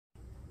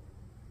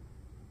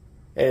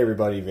Hey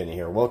everybody, Vinny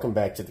here. Welcome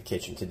back to the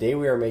kitchen. Today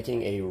we are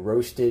making a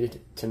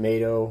roasted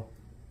tomato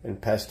and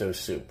pesto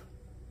soup.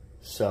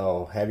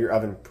 So have your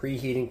oven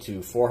preheating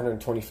to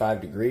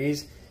 425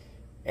 degrees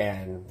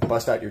and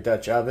bust out your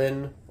Dutch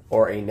oven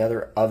or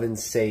another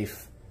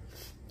oven-safe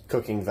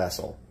cooking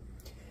vessel.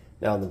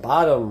 Now on the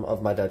bottom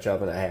of my Dutch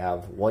oven I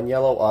have one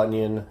yellow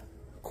onion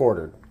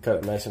quartered, cut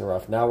it nice and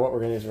rough. Now what we're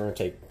going to do is we're going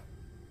to take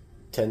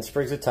 10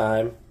 sprigs of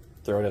thyme,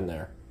 throw it in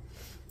there.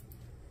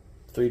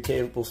 3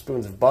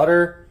 tablespoons of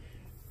butter,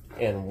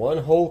 and one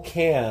whole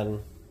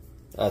can,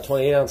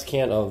 28-ounce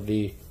can of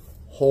the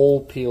whole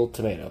peeled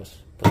tomatoes.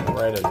 Put it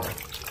right in there.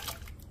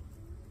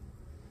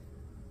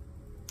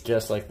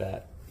 Just like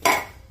that.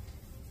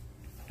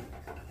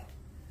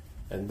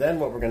 And then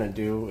what we're going to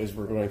do is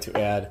we're going to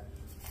add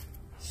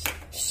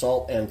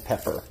salt and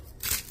pepper.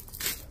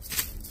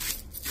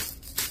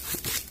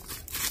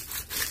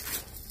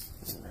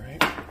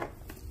 Alright.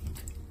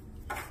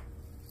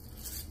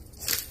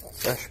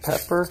 Fresh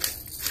pepper.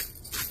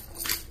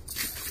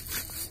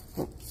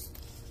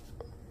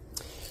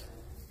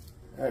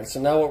 Alright,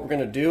 so now what we're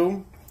going to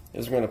do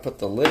is we're going to put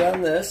the lid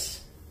on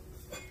this,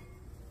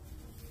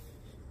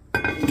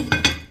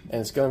 and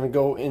it's going to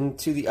go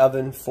into the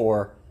oven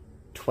for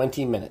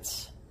 20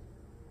 minutes.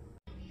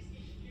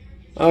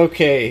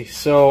 Okay,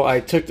 so I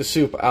took the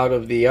soup out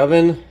of the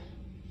oven.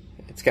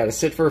 It's got to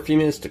sit for a few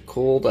minutes to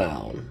cool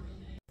down.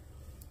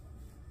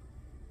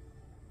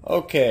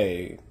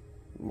 Okay,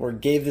 we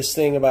gave this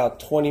thing about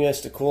 20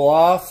 minutes to cool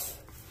off.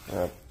 I'm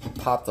going to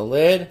pop the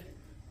lid.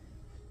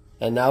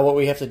 And now what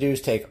we have to do is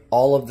take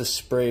all of the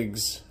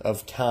sprigs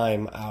of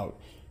thyme out.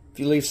 If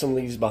you leave some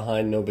leaves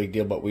behind, no big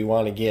deal, but we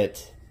want to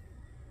get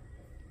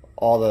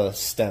all the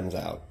stems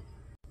out.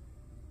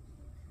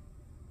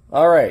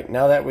 Alright,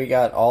 now that we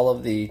got all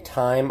of the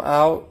thyme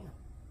out,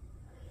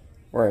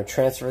 we're going to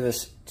transfer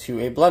this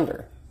to a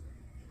blender.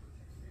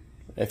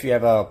 If you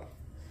have a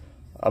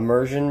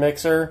immersion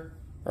mixer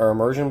or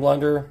immersion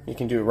blender, you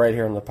can do it right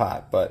here in the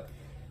pot, but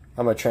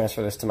I'm going to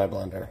transfer this to my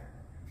blender.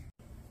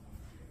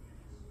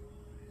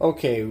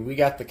 Okay, we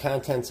got the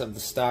contents of the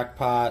stock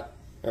pot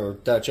or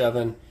Dutch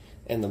oven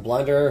in the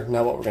blender.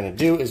 Now what we're going to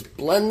do is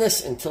blend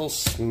this until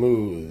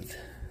smooth.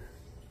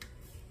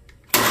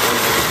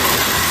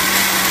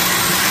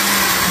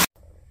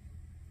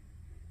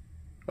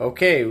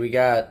 Okay, we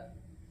got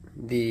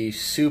the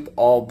soup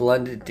all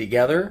blended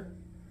together.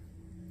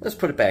 Let's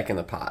put it back in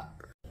the pot.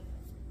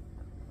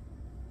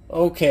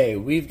 Okay,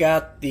 we've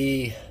got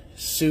the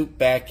soup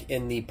back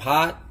in the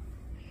pot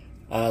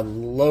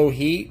on low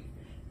heat.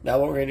 Now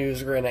what we're going to do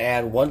is we're going to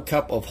add 1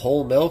 cup of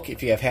whole milk.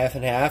 If you have half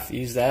and half,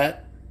 use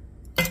that.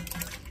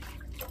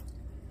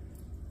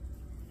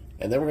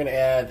 And then we're going to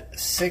add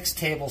 6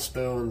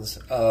 tablespoons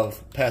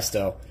of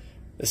pesto.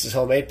 This is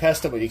homemade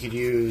pesto, but you could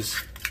use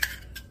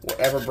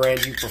whatever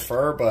brand you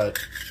prefer, but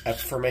I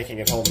prefer making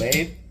it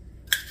homemade.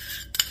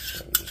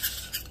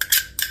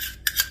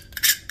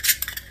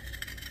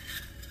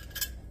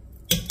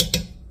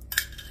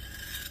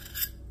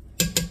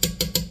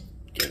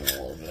 Get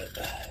all of it.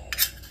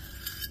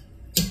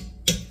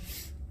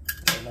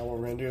 Now what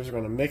we're going to do is we're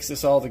going to mix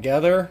this all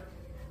together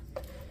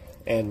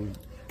and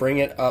bring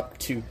it up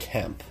to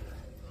temp.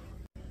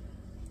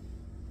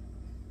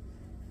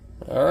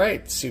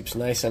 Alright, soup's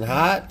nice and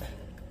hot.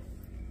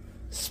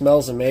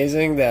 Smells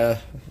amazing. The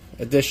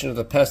addition of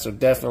the pesto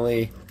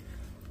definitely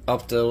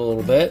upped it a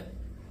little bit.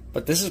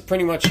 But this is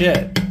pretty much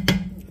it.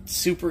 It's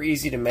super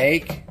easy to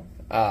make.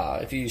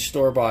 If you use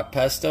store-bought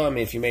pesto, I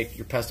mean if you make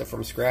your pesto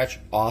from scratch,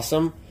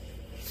 awesome.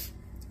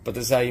 But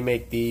this is how you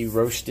make the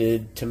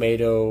roasted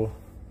tomato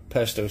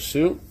pesto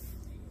soup.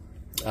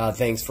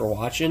 Thanks for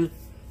watching.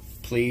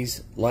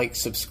 Please like,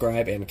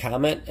 subscribe, and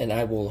comment, and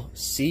I will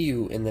see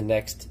you in the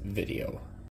next video.